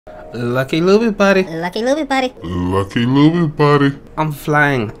Lucky Looby buddy. Lucky Looby buddy. Lucky Looby buddy. I'm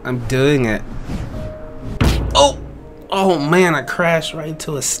flying. I'm doing it. Oh! Oh man, I crashed right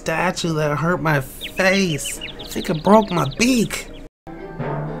into a statue that hurt my face. I think it broke my beak.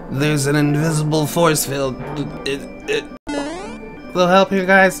 There's an invisible force field. Little help here,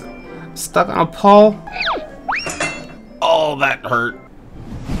 guys. Stuck on a pole. Oh, that hurt.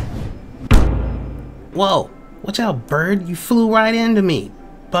 Whoa, watch out, bird. You flew right into me,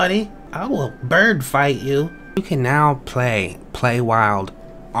 buddy. I will bird fight you. You can now play Wild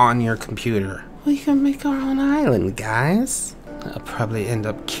on your computer. We can make our own island, guys. I'll probably end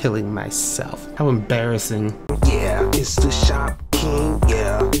up killing myself. How embarrassing. Yeah, it's the Shopking.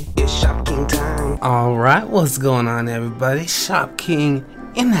 Yeah, it's Shopking time. Alright, what's going on, everybody? Shopking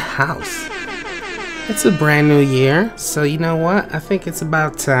in the house. It's a brand new year, so you know what? I think it's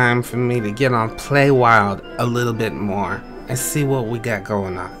about time for me to get on Play Wild a little bit more and see what we got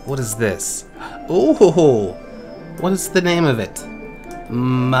going on. What is this? Ooh, what is the name of it?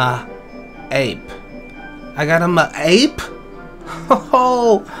 Ape. I got a ape?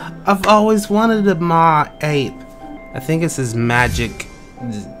 Oh, I've always wanted a ape. I think it's his magic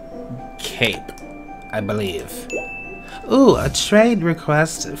cape, I believe. Ooh, a trade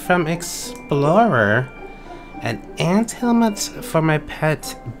request from Explorer. An ant helmet for my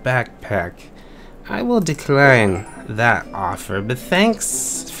pet backpack. I will decline that offer, but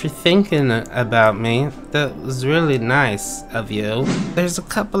thanks for thinking about me. That was really nice of you. There's a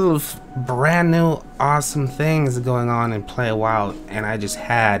couple of brand new awesome things going on in Play Wild, and I just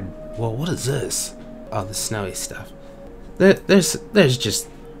had, well, what is this? Oh, the snowy stuff. There's just,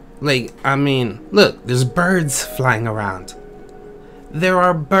 like, I mean, look, there's birds flying around. There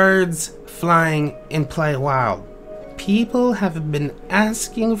are birds flying in Play Wild. People have been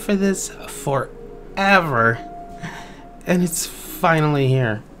asking for this forever, and it's finally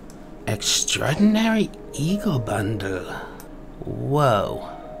here. Extraordinary Eagle Bundle. Whoa.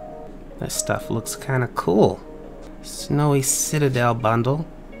 This stuff looks kind of cool. Snowy Citadel Bundle.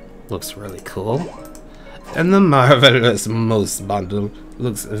 Looks really cool. And the Marvelous Moose Bundle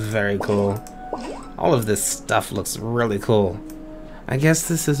looks very cool. All of this stuff looks really cool. I guess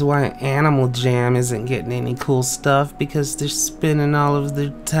this is why Animaljam isn't getting any cool stuff, because they're spending all of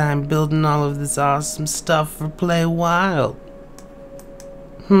their time building all of this awesome stuff for Play Wild.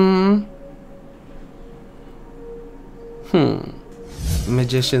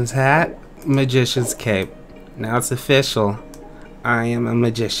 Magician's hat, magician's cape. Now it's official. I am a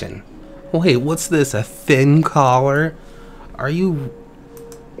magician. Wait, what's this? A thin collar? Are you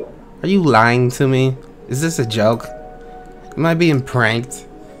lying to me? Is this a joke? Am I being pranked?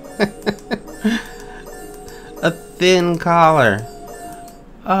 A thin collar.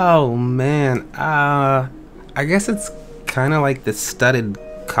 Oh man. I guess it's kind of like the studded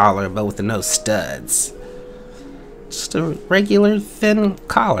collar, but with no studs. Just a regular thin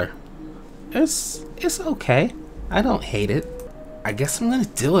collar. It's okay. I don't hate it. I guess I'm gonna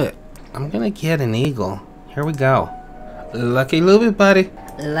do it. I'm gonna get an eagle. Here we go. Lucky Looby buddy.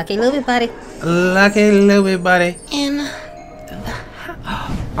 Lucky Looby buddy. Lucky Looby buddy. In the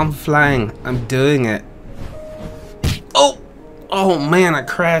house. I'm flying. I'm doing it. Oh! Oh man, I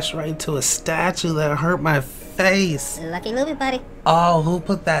crashed right into a statue that hurt my face. Lucky Looby buddy. Oh, who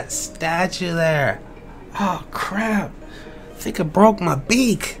put that statue there? Oh crap. I think it broke my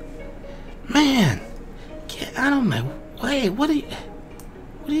beak. Man, get out of my way. What are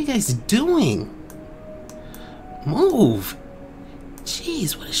you guys doing? Move.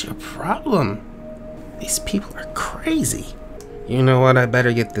 Jeez, what is your problem? These people are crazy. You know what? I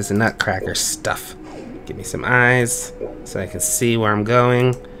better get this nutcracker stuff. Give me some eyes so I can see where I'm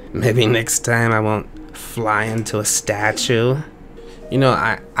going. Maybe next time I won't fly into a statue. You know,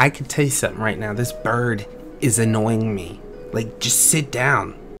 I can tell you something right now. This bird is annoying me. Like, just sit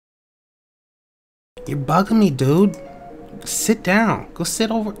down. You're bugging me, dude. Sit down. Go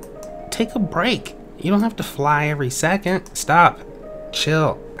sit over. Take a break. You don't have to fly every second. Stop.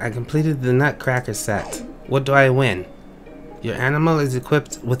 Chill. I completed the Nutcracker set. What do I win? Your animal is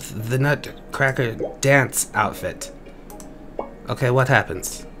equipped with the Nutcracker dance outfit. Okay, what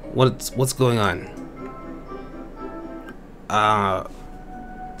happens? What's going on?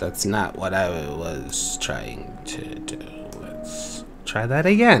 That's not what I was trying to do. Let's try that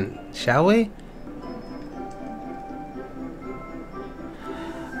again, shall we?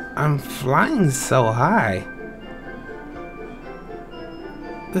 I'm flying so high.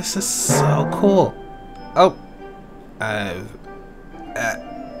 This is so cool. Oh, I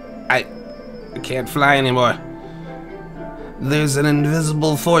can't fly anymore. There's an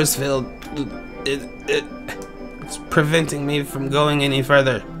invisible force field. It's preventing me from going any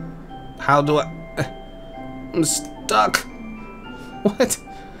further. How do I... I'm stuck. What?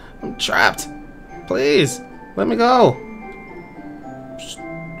 I'm trapped. Please, let me go.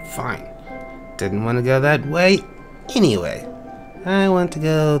 Fine. Didn't want to go that way anyway. I want to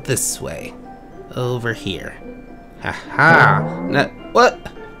go this way. Over here. Haha. No, what?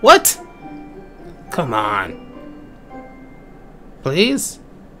 What? Come on. Please?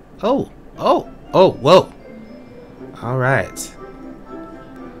 Oh, whoa. Alright.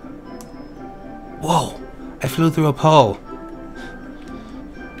 Whoa, I flew through a pole.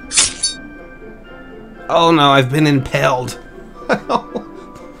 Oh no, I've been impaled.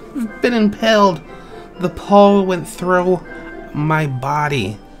 I've been impaled. The pole went through my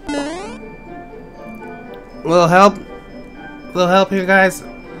body. Little help? Little help here, guys?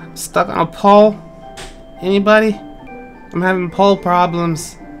 Stuck on a pole? Anybody? I'm having pole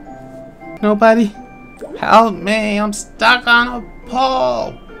problems. Nobody? Help me, I'm stuck on a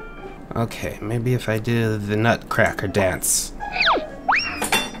pole. Okay, maybe if I do the nutcracker dance.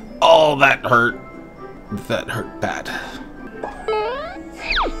 Oh, that hurt. That hurt bad.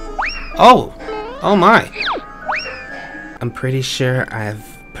 Oh my. I'm pretty sure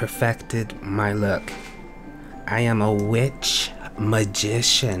I've perfected my look. I am a witch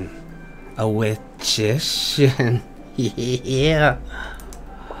magician. A witchician. Yeah.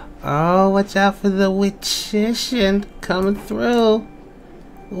 Oh, watch out for the witchician coming through.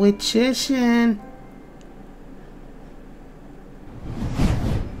 Witchician.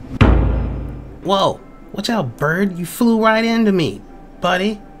 Whoa, watch out, bird. You flew right into me,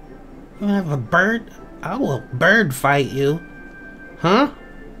 buddy. You have a bird? I will bird fight you. Huh?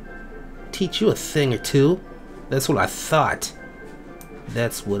 Teach you a thing or two. That's what I thought.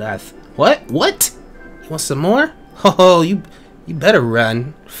 That's what I What? What? You want some more? Oh, you better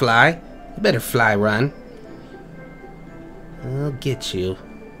run, fly. You better fly, run. I'll get you.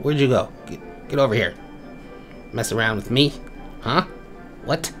 Where'd you go? Get over here. Mess around with me? Huh?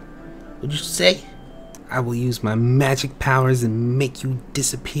 What? What'd you say? I will use my magic powers and make you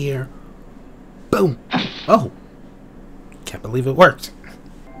disappear. Boom! Oh! Can't believe it worked.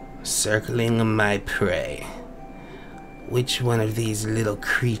 Circling my prey. Which one of these little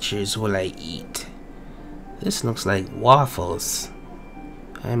creatures will I eat? This looks like waffles.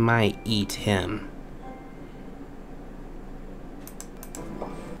 I might eat him.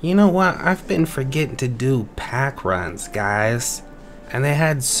 You know what? I've been forgetting to do pack runs, guys. And they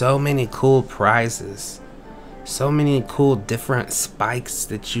had so many cool prizes. So many cool different spikes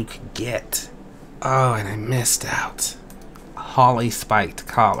that you could get. Oh, and I missed out. Holly spiked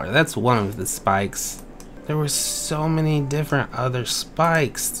collar. That's one of the spikes. There were so many different other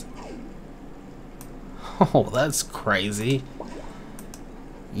spikes. Oh, that's crazy.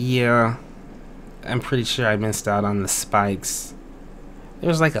 Yeah, I'm pretty sure I missed out on the spikes.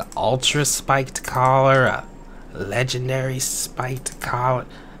 There's like an ultra spiked collar, a legendary spiked collar.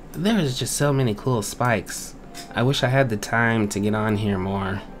 There's just so many cool spikes. I wish I had the time to get on here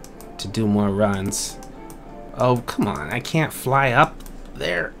more, to do more runs. Oh, come on, I can't fly up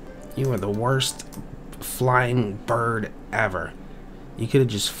there. You are the worst flying bird ever. You could have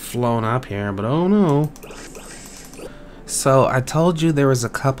just flown up here, but oh no. So I told you there was a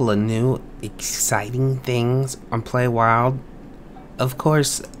couple of new exciting things on Play Wild. Of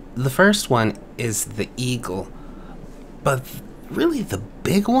course, the first one is the eagle. But really the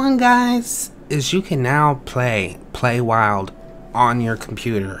big one, guys, is you can now play Wild on your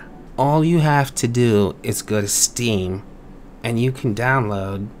computer. All you have to do is go to Steam and you can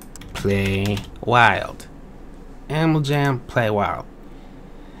download Play Wild. Animaljam Play Wild.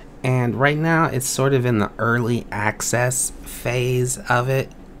 And right now it's sort of in the early access phase of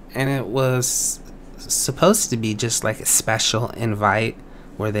it, and it was supposed to be just like a special invite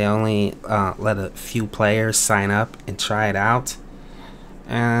where they only let a few players sign up and try it out.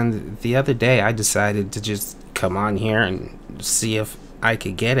 And the other day I decided to just come on here and see if I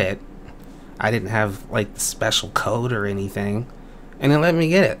could get it. I didn't have like the special code or anything, and it let me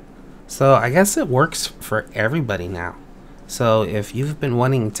get it. So I guess it works for everybody now. So if you've been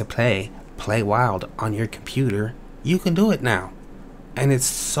wanting to play Wild on your computer, you can do it now. And it's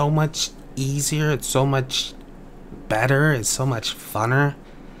so much easier, it's so much better, it's so much funner.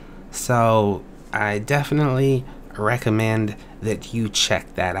 So I definitely recommend that you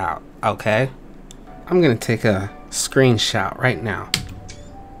check that out, okay? I'm gonna take a screenshot right now.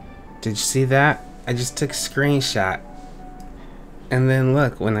 Did you see that? I just took a screenshot. And then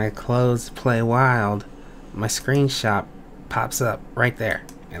look, when I close Play Wild, my screenshot pops up right there,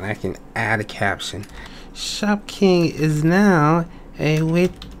 and I can add a caption. Shopking is now a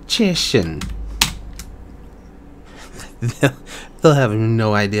witchician. They'll have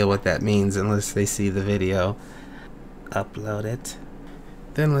no idea what that means unless they see the video. Upload it.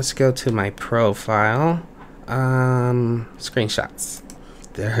 Then let's go to my profile. Screenshots.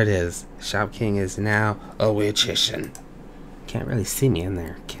 There it is. Shopking is now a magician. Can't really see me in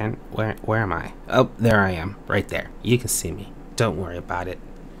there. Where am I? Oh, there I am. Right there. You can see me. Don't worry about it.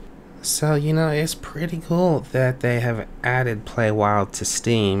 So, you know, it's pretty cool that they have added Play Wild to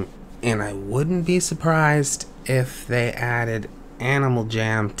Steam, and I wouldn't be surprised if they added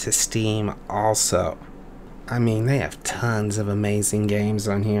Animaljam to Steam also. I mean, they have tons of amazing games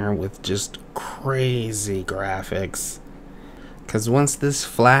on here with just crazy graphics. Because once this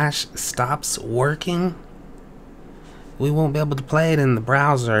Flash stops working, we won't be able to play it in the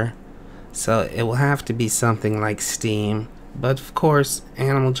browser. So it will have to be something like Steam. But of course,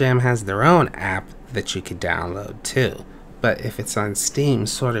 Animaljam has their own app that you could download too. But if it's on Steam,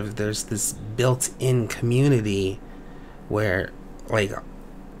 sort of there's this built-in community where, like, I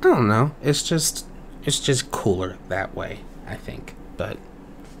don't know, it's just cooler that way, I think. But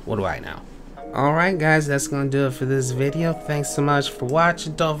what do I know? Alright guys, that's gonna do it for this video. Thanks so much for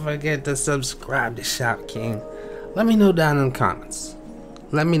watching. Don't forget to subscribe to Shopking. Let me know down in the comments.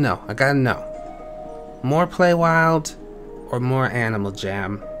 Let me know. I gotta know. More Play Wild or more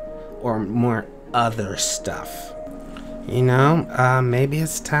Animaljam or more other stuff. You know, maybe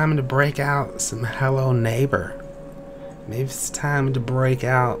it's time to break out some Hello Neighbor. Maybe it's time to break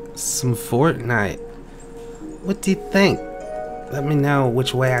out some Fortnite. What do you think? Let me know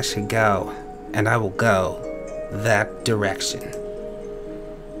which way I should go, and I will go that direction.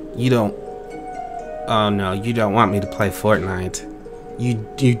 You don't... Oh no, you don't want me to play Fortnite.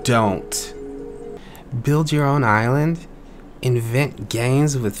 You don't. Build your own island, invent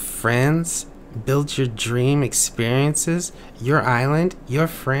games with friends, build your dream experiences, your island, your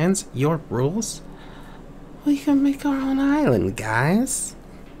friends, your rules. We can make our own island, guys.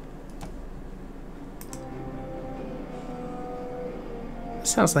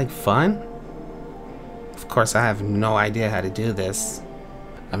 Sounds like fun. Of course, I have no idea how to do this.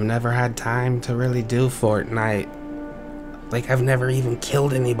 I've never had time to really do Fortnite. Like, I've never even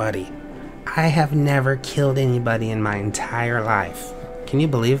killed anybody. I have never killed anybody in my entire life. Can you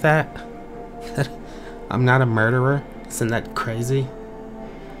believe that? I'm not a murderer? Isn't that crazy?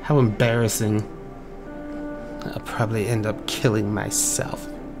 How embarrassing. I'll probably end up killing myself.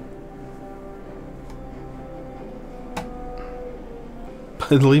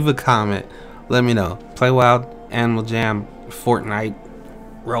 But leave a comment. Let me know. Play Wild, Animaljam, Fortnite,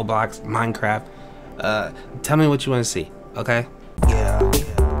 Roblox, Minecraft. Tell me what you want to see, okay?